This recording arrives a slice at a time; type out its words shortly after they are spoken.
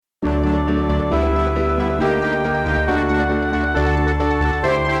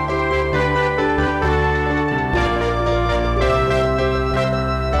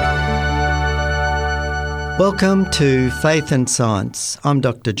Welcome to Faith and Science. I'm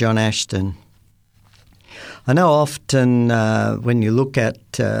Dr. John Ashton. I know often when you look at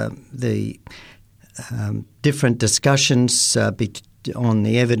the different discussions on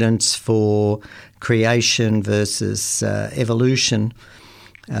the evidence for creation versus evolution,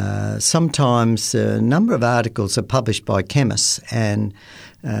 sometimes a number of articles are published by chemists and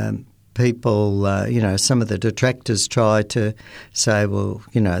people, some of the detractors try to say, well,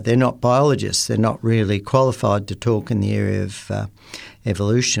 they're not biologists. They're not really qualified to talk in the area of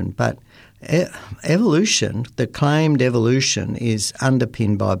evolution. But evolution, the claimed evolution, is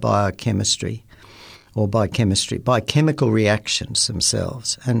underpinned by biochemistry or by chemical reactions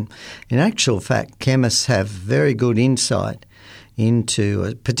themselves. And in actual fact, chemists have very good insight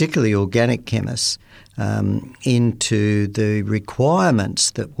into, particularly organic chemists, into the requirements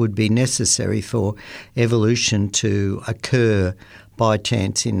that would be necessary for evolution to occur by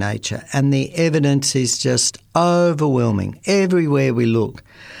chance in nature. And the evidence is just overwhelming. Everywhere we look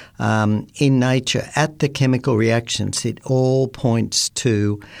in nature at the chemical reactions, it all points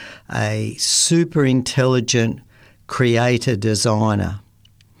to a super intelligent creator designer.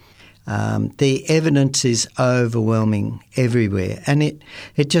 The evidence is overwhelming everywhere, and it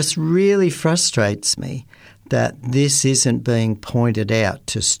just really frustrates me that this isn't being pointed out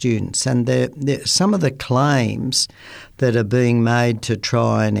to students. And some of the claims that are being made to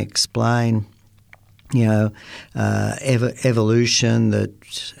try and explain, evolution, that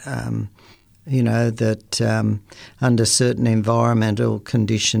under certain environmental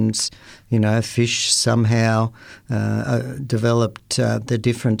conditions, fish somehow developed the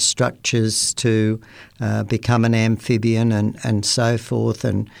different structures to become an amphibian and so forth,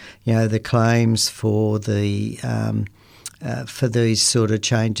 and the claims for these sort of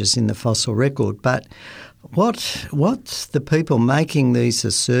changes in the fossil record. But what the people making these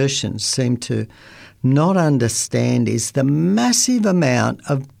assertions seem to not understand is the massive amount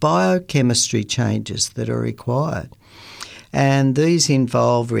of biochemistry changes that are required. And these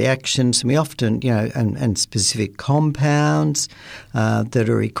involve reactions, we often, and specific compounds that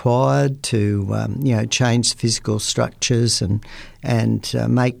are required to, change physical structures and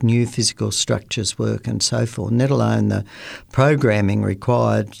make new physical structures work and so forth, let alone the programming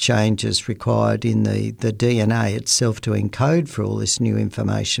changes required in the DNA itself to encode for all this new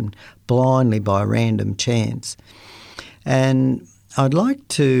information blindly by random chance. And I'd like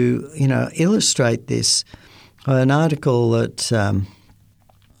to, illustrate this. An article that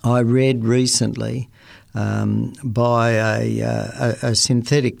I read recently by a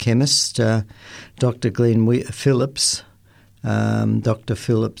synthetic chemist, Dr. Glenn Phillips. Dr.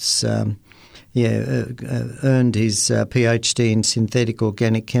 Phillips earned his PhD in synthetic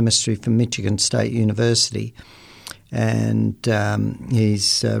organic chemistry from Michigan State University, and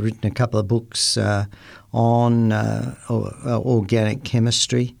he's written a couple of books on organic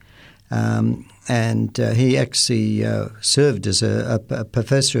chemistry. And he actually served as a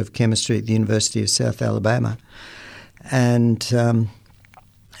professor of chemistry at the University of South Alabama. And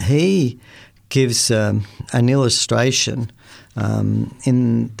he gives an illustration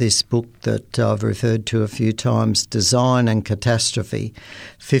in this book that I've referred to a few times, Design and Catastrophe,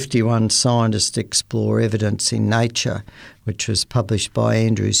 51 Scientists Explore Evidence in Nature, which was published by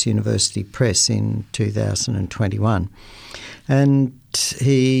Andrews University Press in 2021. And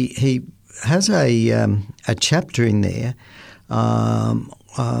he has a chapter in there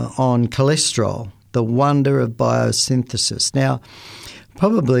on cholesterol, the wonder of biosynthesis. Now,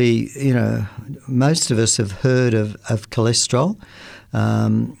 probably, most of us have heard of cholesterol.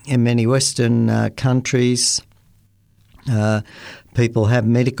 In many Western countries, people have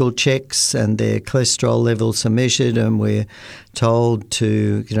medical checks and their cholesterol levels are measured, and we're told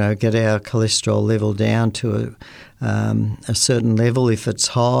to, get our cholesterol level down to a certain level if it's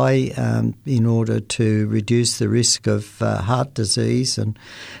high, in order to reduce the risk of heart disease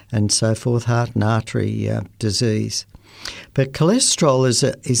and so forth, heart and artery disease. But cholesterol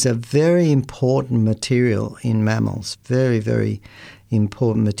is a very important material in mammals, very, very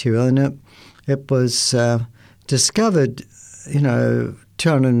important material. And it was discovered,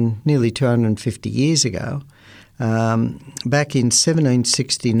 nearly 250 years ago. Back in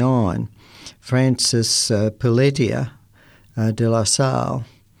 1769, Francis Pelletier de La Salle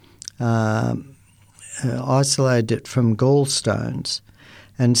isolated it from gallstones.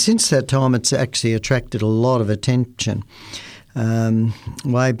 And since that time, it's actually attracted a lot of attention.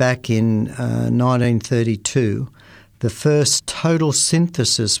 Way back in 1932, the first total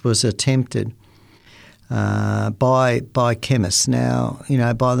synthesis was attempted by chemists. Now,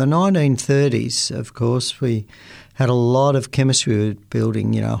 by the 1930s, of course, we had a lot of chemistry. We were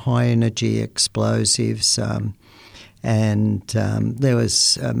building, high energy explosives, and there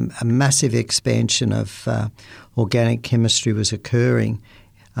was a massive expansion of organic chemistry was occurring,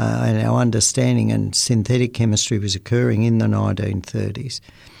 and our understanding and synthetic chemistry was occurring in the 1930s.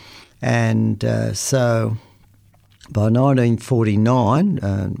 And so by 1949,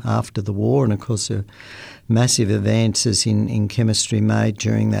 after the war, and of course there were massive advances in chemistry made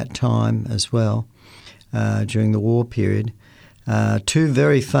during that time as well, during the war period, two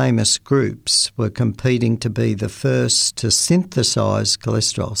very famous groups were competing to be the first to synthesise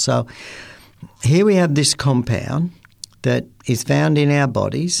cholesterol. So here we have this compound that is found in our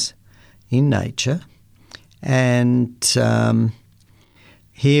bodies, in nature, and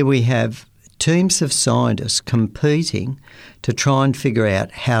here we have teams of scientists competing to try and figure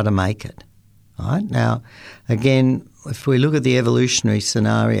out how to make it. Right? Now, again, if we look at the evolutionary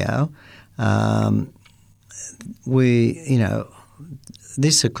scenario,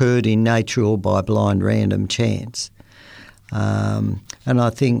 this occurred in nature or by blind random chance. And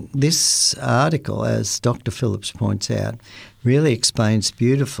I think this article, as Dr. Phillips points out, really explains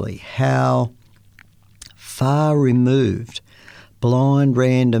beautifully how far removed blind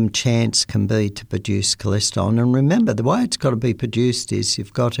random chance can be to produce cholesterol. And remember, the way it's got to be produced is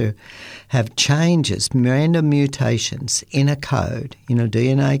you've got to have changes, random mutations in a code, in a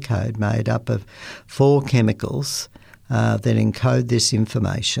DNA code made up of 4 chemicals that encode this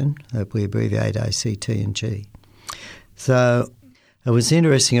information that we abbreviate A, C, T and G. So it was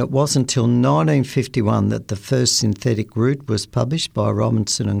interesting, it wasn't until 1951 that the first synthetic route was published by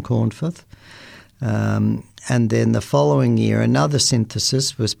Robinson and Cornforth. And then the following year, another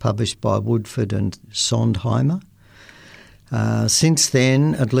synthesis was published by Woodford and Sondheimer. Since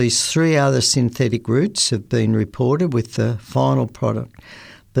then, at least 3 other synthetic routes have been reported, with the final product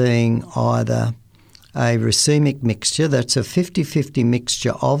being either a racemic mixture, that's a 50-50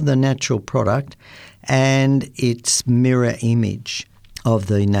 mixture of the natural product and its mirror image of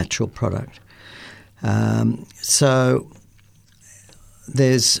the natural product. So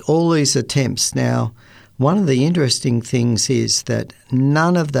there's all these attempts. Now, one of the interesting things is that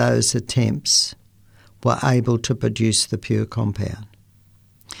none of those attempts were able to produce the pure compound.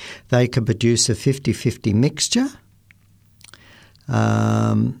 They could produce a 50-50 mixture,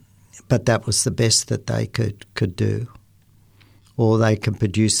 but that was the best that they could do. Or they could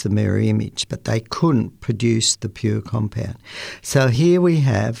produce the mirror image, but they couldn't produce the pure compound. So here we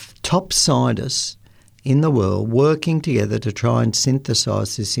have top scientists in the world working together to try and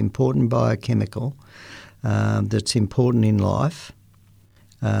synthesise this important biochemical that's important in life,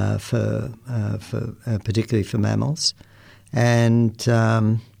 for particularly for mammals, and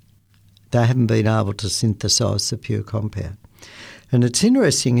they haven't been able to synthesise the pure compound. And it's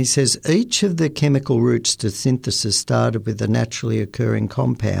interesting, he says, each of the chemical routes to synthesis started with a naturally occurring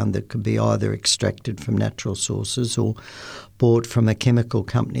compound that could be either extracted from natural sources or bought from a chemical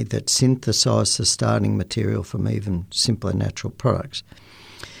company that synthesised the starting material from even simpler natural products.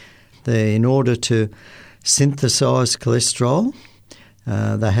 In order to synthesise cholesterol,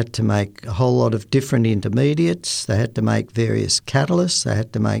 they had to make a whole lot of different intermediates. They had to make various catalysts. They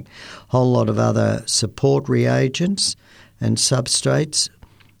had to make a whole lot of other support reagents and substrates.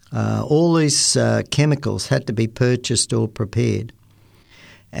 All these chemicals had to be purchased or prepared.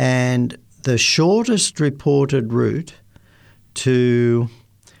 And the shortest reported route to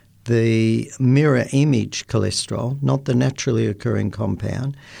the mirror image cholesterol, not the naturally occurring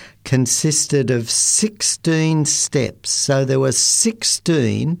compound, consisted of 16 steps. So there were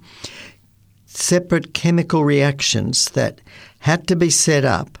 16 separate chemical reactions that had to be set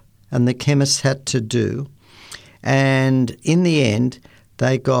up and the chemists had to do. And in the end,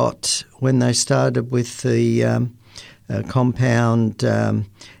 they got, when they started with the compound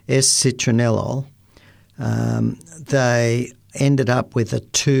S-citronellol, they ended up with a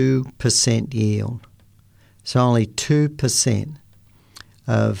 2% yield. So only 2%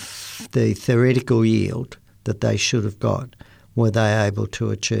 of the theoretical yield that they should have got were they able to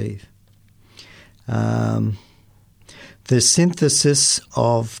achieve. The synthesis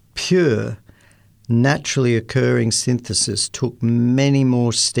of pure naturally occurring synthesis took many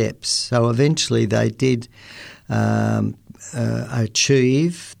more steps. So eventually they did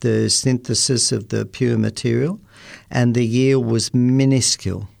achieve the synthesis of the pure material, and the yield was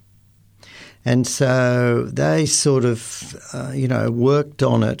minuscule. And so they sort of, worked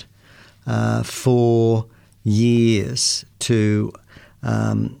on it for years to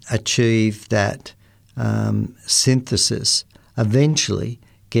achieve that synthesis, eventually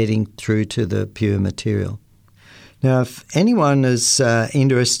getting through to the pure material. Now, if anyone is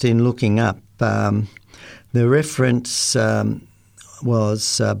interested in looking up The reference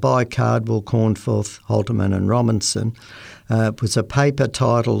was by Cardwell, Cornforth, Halterman and Robinson. It was a paper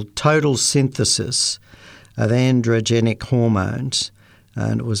titled Total Synthesis of Androgenic Hormones,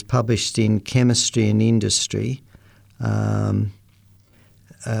 and it was published in Chemistry and Industry back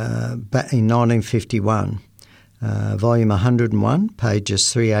in 1951, volume 101,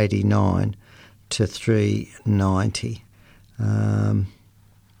 pages 389 to 390.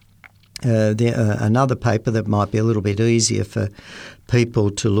 Another paper that might be a little bit easier for people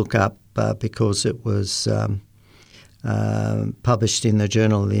to look up because it was published in the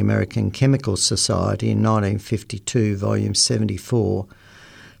Journal of the American Chemical Society in 1952, volume 74,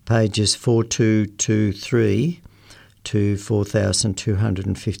 pages 4223 to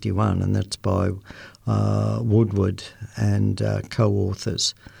 4251, and that's by Woodward and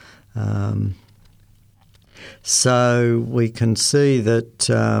co-authors. So we can see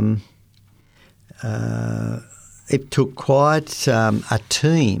that it took quite a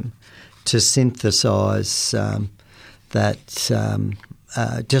team to synthesise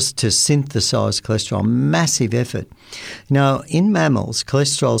just to synthesise cholesterol, massive effort. Now, in mammals,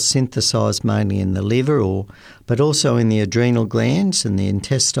 cholesterol is synthesised mainly in the liver, but also in the adrenal glands and the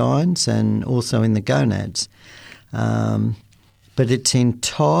intestines, and also in the gonads. But its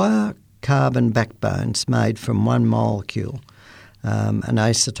entire carbon backbone's made from one molecule, an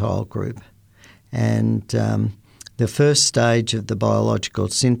acetyl group. And the first stage of the biological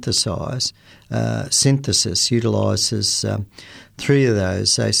synthesis utilises three of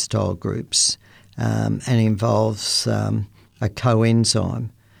those acetyl groups and involves a coenzyme,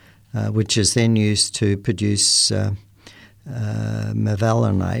 which is then used to produce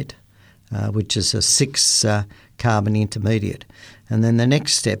mevalonate, which is a 6-carbon intermediate. And then the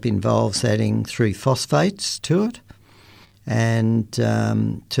next step involves adding 3 phosphates to it and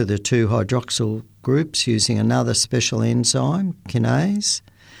to the 2 hydroxyl groups using another special enzyme, kinase,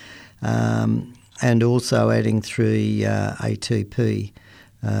 and also adding 3 ATP,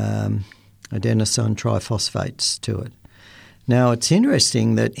 adenosine triphosphates, to it. Now, it's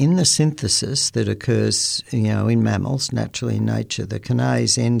interesting that in the synthesis that occurs, in mammals, naturally in nature, the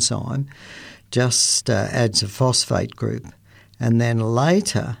kinase enzyme just adds a phosphate group, and then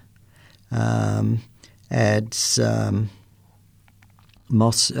later adds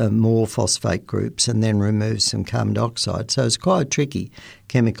more phosphate groups, and then removes some carbon dioxide. So it's quite a tricky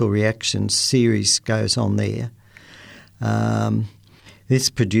chemical reaction series goes on there. This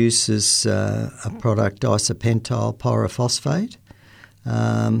produces a product, isopentyl pyrophosphate,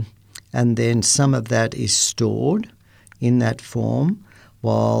 and then some of that is stored in that form,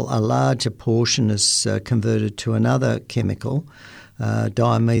 while a larger portion is converted to another chemical,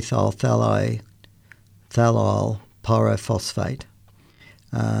 dimethyl phthalate pyrophosphate.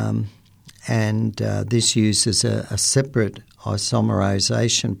 And this uses a separate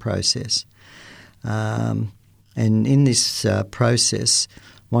isomerization process. And in this process,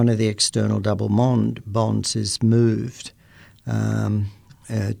 one of the external double bonds is moved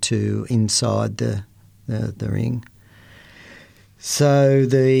to inside the ring. So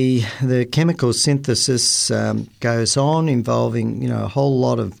the chemical synthesis goes on, involving a whole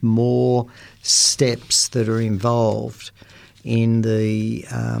lot of more steps that are involved in the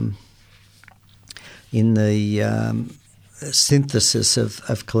synthesis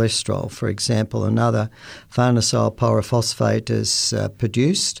of cholesterol. For example, another farnesyl pyrophosphate is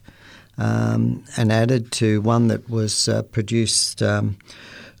produced and added to one that was produced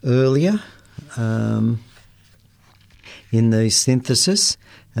earlier in the synthesis,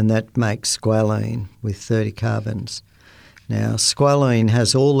 and that makes squalene with 30 carbons. Now, squalene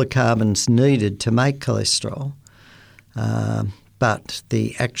has all the carbons needed to make cholesterol, but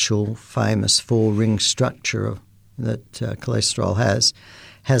the actual famous 4-ring structure that cholesterol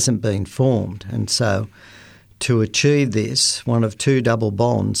hasn't been formed. And so to achieve this, one of 2 double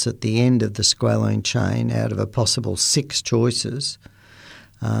bonds at the end of the squalene chain out of a possible 6 choices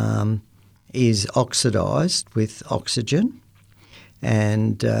is oxidised with oxygen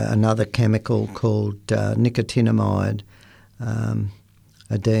and another chemical called nicotinamide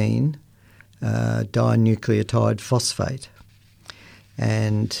adene dinucleotide phosphate,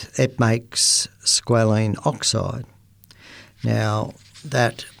 and it makes squalene oxide. Now,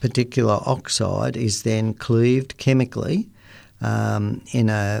 that particular oxide is then cleaved chemically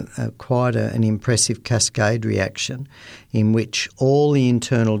in quite an impressive cascade reaction in which all the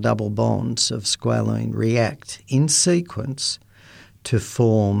internal double bonds of squalene react in sequence to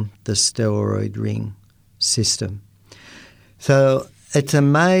form the steroid ring system. So it's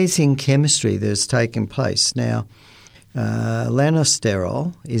amazing chemistry that has taken place. Now,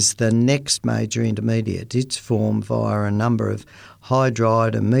 Lanosterol is the next major intermediate. It's formed via a number of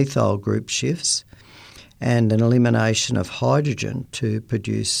hydride and methyl group shifts and an elimination of hydrogen to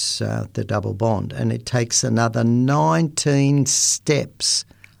produce the double bond. And it takes another 19 steps.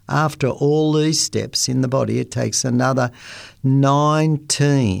 After all these steps in the body, it takes another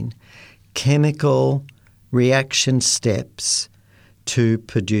 19 chemical reaction steps to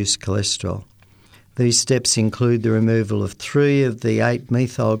produce cholesterol. These steps include the removal of 3 of the 8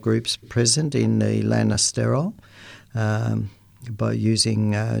 methyl groups present in the lanosterol by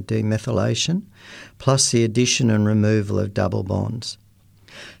using demethylation, plus the addition and removal of double bonds.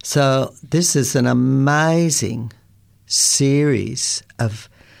 So this is an amazing series of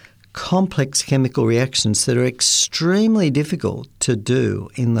complex chemical reactions that are extremely difficult to do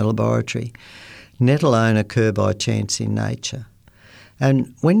in the laboratory, let alone occur by chance in nature.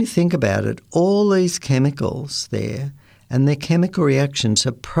 And when you think about it, all these chemicals there and their chemical reactions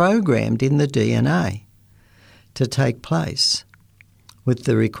are programmed in the DNA to take place with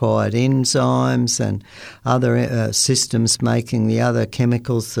the required enzymes and other systems making the other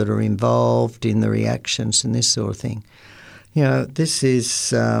chemicals that are involved in the reactions and this sort of thing. You know, this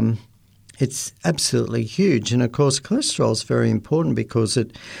is it's absolutely huge. And, of course, cholesterol is very important because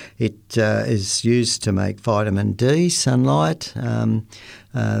it is used to make vitamin D, sunlight,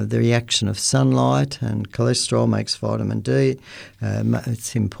 the reaction of sunlight, and cholesterol makes vitamin D.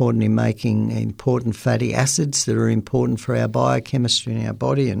 It's important in making important fatty acids that are important for our biochemistry in our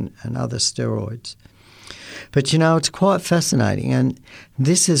body and other steroids. But, you know, it's quite fascinating, and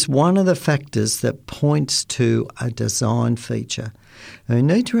this is one of the factors that points to a design feature. And we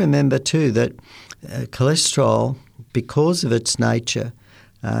need to remember too that cholesterol, because of its nature,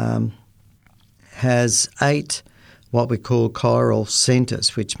 has 8 what we call chiral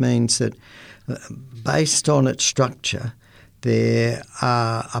centres, which means that based on its structure, there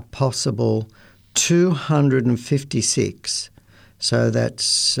are a possible 256. So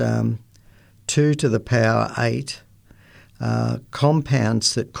that's 2 to the power 8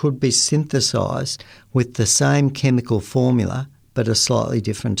 compounds that could be synthesised with the same chemical formula but a slightly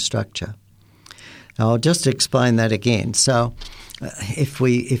different structure. Now, I'll just explain that again. So if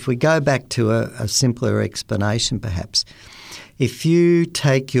we go back to a simpler explanation perhaps, if you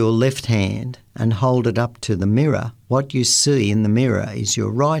take your left hand and hold it up to the mirror, what you see in the mirror is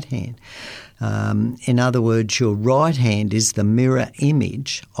your right hand. In other words, your right hand is the mirror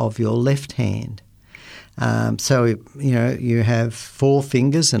image of your left hand. So, you know, you have 4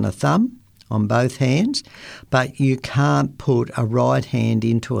 fingers and a thumb on both hands, but you can't put a right hand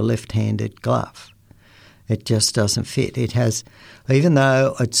into a left-handed glove. It just doesn't fit. It has, even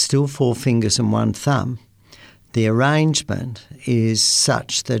though it's still 4 fingers and 1 thumb, the arrangement is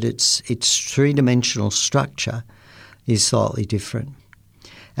such that its three-dimensional structure is slightly different.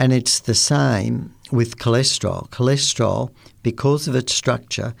 And it's the same with cholesterol. Cholesterol, because of its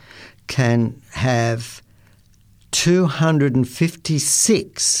structure, can have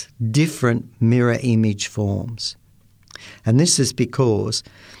 256 different mirror image forms. And this is because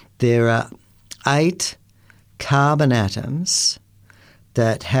there are 8 carbon atoms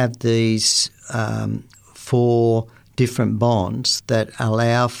that have these 4 different bonds that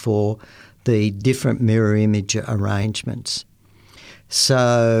allow for the different mirror image arrangements.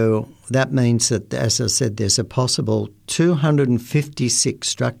 So that means that, as I said, there's a possible 256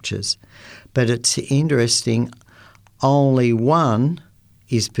 structures, but it's interesting, only one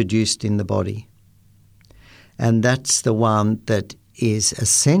is produced in the body. And that's the one that is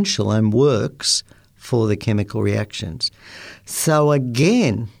essential and works for the chemical reactions. So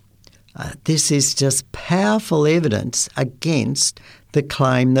again, this is just powerful evidence against the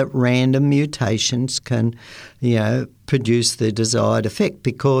claim that random mutations can, produce the desired effect,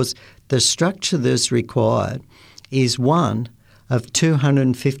 because the structure that's required is one of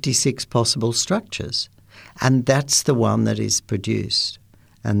 256 possible structures. And that's the one that is produced,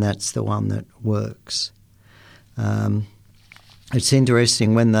 and that's the one that works. It's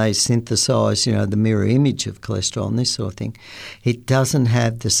interesting when they synthesise, the mirror image of cholesterol and this sort of thing, it doesn't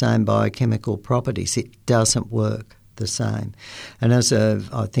have the same biochemical properties. It doesn't work the same. And as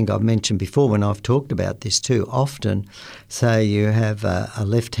I think I've mentioned before when I've talked about this too, often, say you have a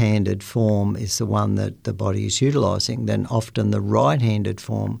left-handed form is the one that the body is utilising, then often the right-handed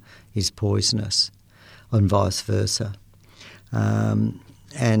form is poisonous, and vice versa.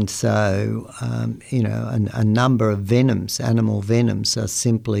 And so, a number of venoms, animal venoms, are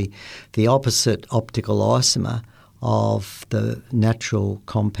simply the opposite optical isomer of the natural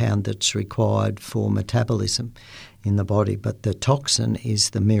compound that's required for metabolism in the body. But the toxin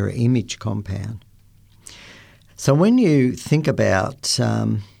is the mirror image compound. So when you think about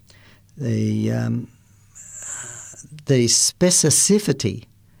the specificity,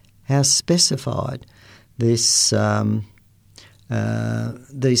 how specified this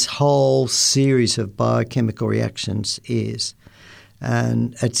whole series of biochemical reactions is,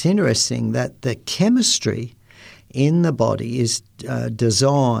 and it's interesting that the chemistry in the body is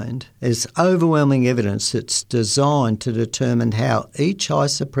designed, there's overwhelming evidence it's designed to determine how each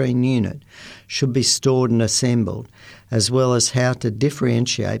isoprene unit should be stored and assembled, as well as how to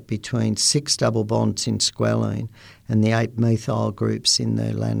differentiate between 6 double bonds in squalene and the 8 methyl groups in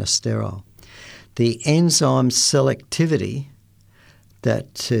the lannosterol. The enzyme selectivity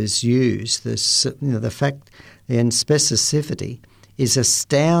that is used, the fact and specificity is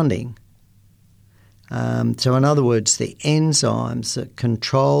astounding. So in other words, the enzymes that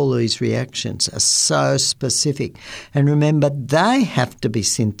control these reactions are so specific. And remember, they have to be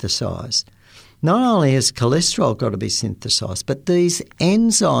synthesised. Not only has cholesterol got to be synthesised, but these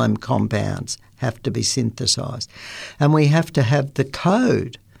enzyme compounds have to be synthesised. And we have to have the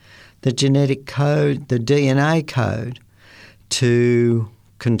code, the genetic code, the DNA code, to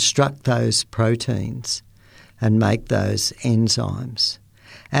construct those proteins and make those enzymes.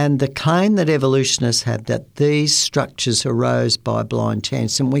 And the claim that evolutionists have that these structures arose by blind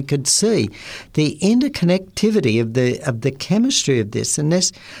chance, and we could see the interconnectivity of the chemistry of this.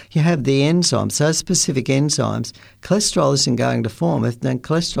 Unless you have the enzymes, those specific enzymes, cholesterol isn't going to form. If then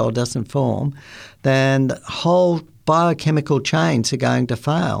cholesterol doesn't form, then the whole biochemical chains are going to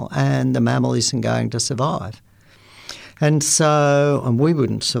fail, and the mammal isn't going to survive. And we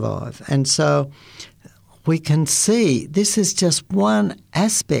wouldn't survive. And so we can see this is just one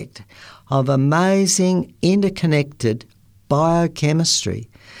aspect of amazing interconnected biochemistry.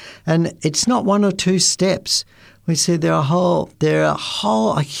 And it's not 1 or 2 steps. We see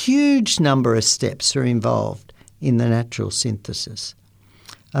a huge number of steps are involved in the natural synthesis.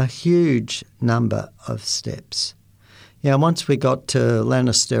 A huge number of steps. Once we got to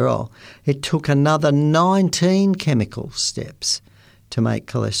lannosterol, it took another 19 chemical steps to make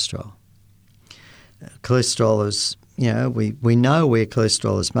cholesterol. Cholesterol is, we know where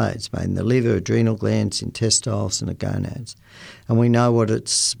cholesterol is made. It's made in the liver, adrenal glands, intestines and the gonads. And we know what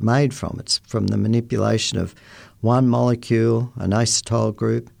it's made from. It's from the manipulation of one molecule, an acetyl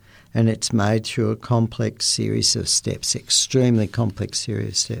group, and it's made through a complex series of steps, extremely complex series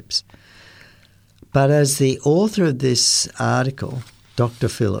of steps. But as the author of this article, Dr.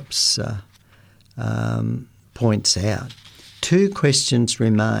 Phillips, points out, 2 questions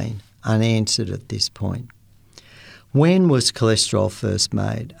remain unanswered at this point. When was cholesterol first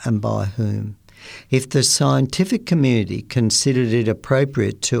made and by whom? If the scientific community considered it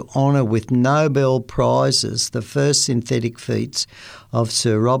appropriate to honour with Nobel Prizes the first synthetic feats of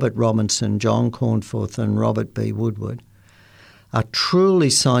Sir Robert Robinson, John Cornforth and Robert B. Woodward, a truly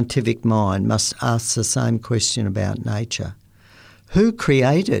scientific mind must ask the same question about nature. Who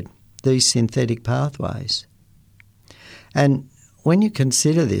created these synthetic pathways? And when you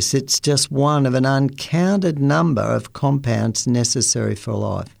consider this, it's just one of an uncounted number of compounds necessary for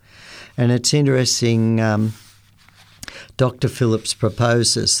life. And it's interesting, Dr. Phillips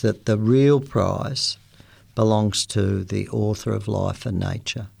proposes that the real prize belongs to the author of life and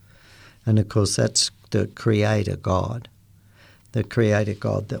nature. And of course, that's the Creator God. The Creator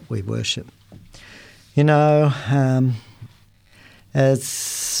God that we worship.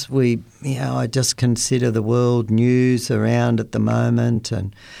 As I just consider the world news around at the moment,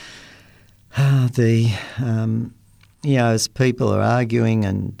 and as people are arguing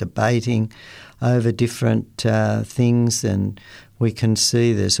and debating over different things, and we can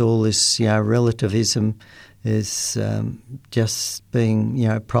see there's all this, relativism is just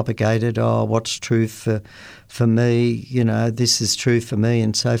being, propagated. Oh, what's true for me? This is true for me,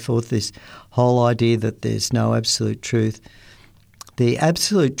 and so forth. This whole idea that there's no absolute truth. The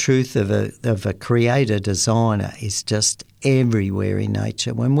absolute truth of a creator designer is just everywhere in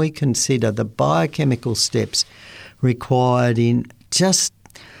nature. When we consider the biochemical steps required in just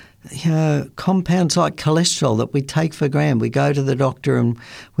compounds like cholesterol that we take for granted. We go to the doctor and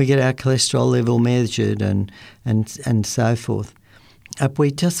we get our cholesterol level measured and so forth.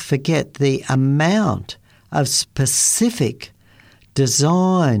 We just forget the amount of specific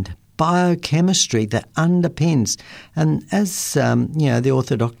designed biochemistry that underpins. And as the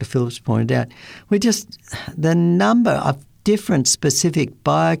author Dr. Phillips pointed out, the number of different specific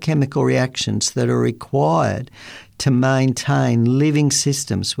biochemical reactions that are required to maintain living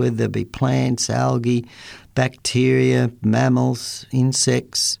systems, whether it be plants, algae, bacteria, mammals,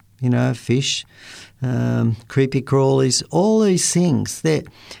 insects, fish, creepy crawlies, all these things. There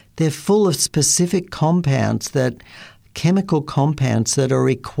they're full of specific compounds, chemical compounds that are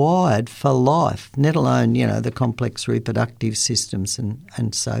required for life, let alone, the complex reproductive systems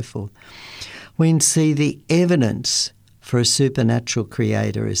and so forth. We can see the evidence for a supernatural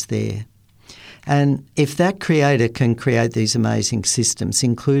creator is there. And if that creator can create these amazing systems,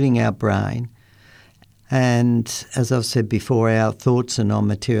 including our brain, and as I've said before, our thoughts are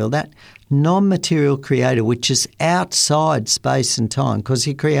non-material, that non-material creator, which is outside space and time, because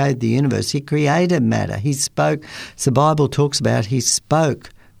he created the universe, he created matter, he spoke, as the Bible talks about, he spoke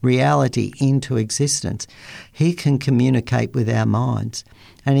reality into existence. He can communicate with our minds.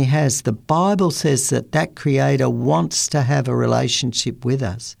 And he has. The Bible says that creator wants to have a relationship with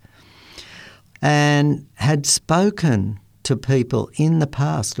us and had spoken to people in the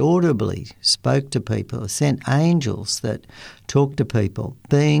past, audibly spoke to people, sent angels that talk to people,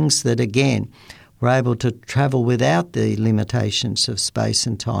 beings that, again, were able to travel without the limitations of space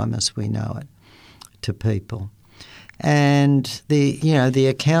and time as we know it to people. And the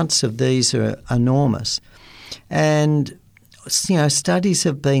accounts of these are enormous. And studies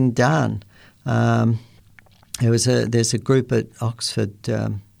have been done. There's a group at Oxford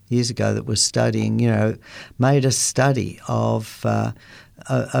years ago that was studying, made a study of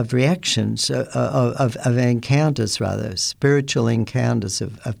reactions, of encounters rather, spiritual encounters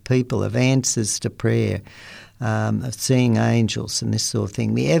of people, of answers to prayer, of seeing angels and this sort of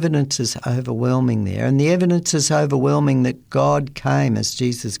thing. The evidence is overwhelming there. And the evidence is overwhelming that God came as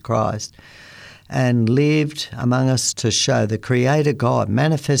Jesus Christ and lived among us to show the Creator God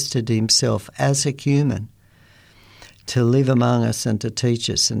manifested himself as a human to live among us and to teach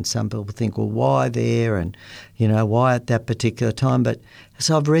us. And some people think, well, why there and, why at that particular time? But as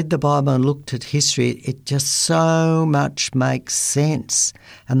I've read the Bible and looked at history, it just so much makes sense.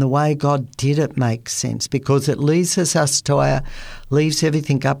 And the way God did it makes sense because it leaves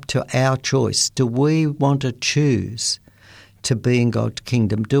everything up to our choice. Do we want to choose to be in God's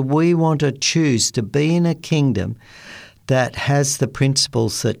kingdom? Do we want to choose to be in a kingdom that has the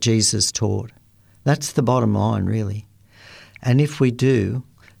principles that Jesus taught? That's the bottom line, really. And if we do,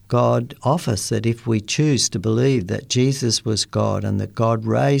 God offers that if we choose to believe that Jesus was God and that God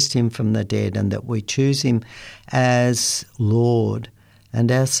raised him from the dead and that we choose him as Lord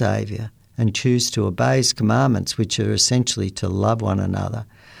and our Saviour and choose to obey his commandments, which are essentially to love one another,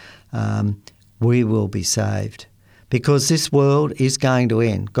 we will be saved. Because this world is going to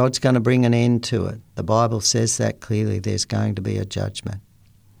end. God's going to bring an end to it. The Bible says that clearly. There's going to be a judgment.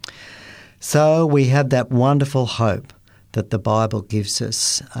 So we have that wonderful hope that the Bible gives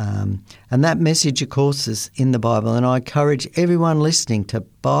us. And that message, of course, is in the Bible. And I encourage everyone listening to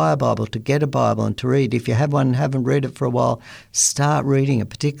buy a Bible, to get a Bible and to read. If you have one and haven't read it for a while, start reading it,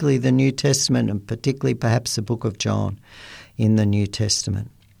 particularly the New Testament and particularly perhaps the book of John in the New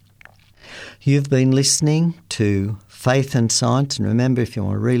Testament. You've been listening to Faith and Science, and remember, if you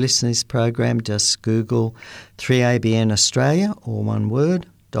want to re-listen to this program, just Google 3ABN Australia, or one word,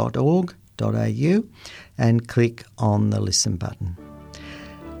 .org.au, and click on the Listen button.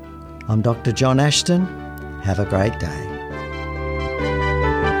 I'm Dr. John Ashton. Have a great day.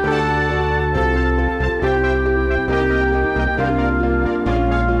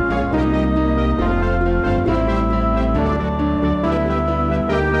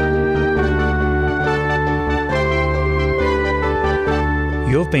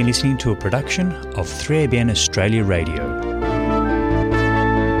 You've been listening to a production of 3ABN Australia Radio.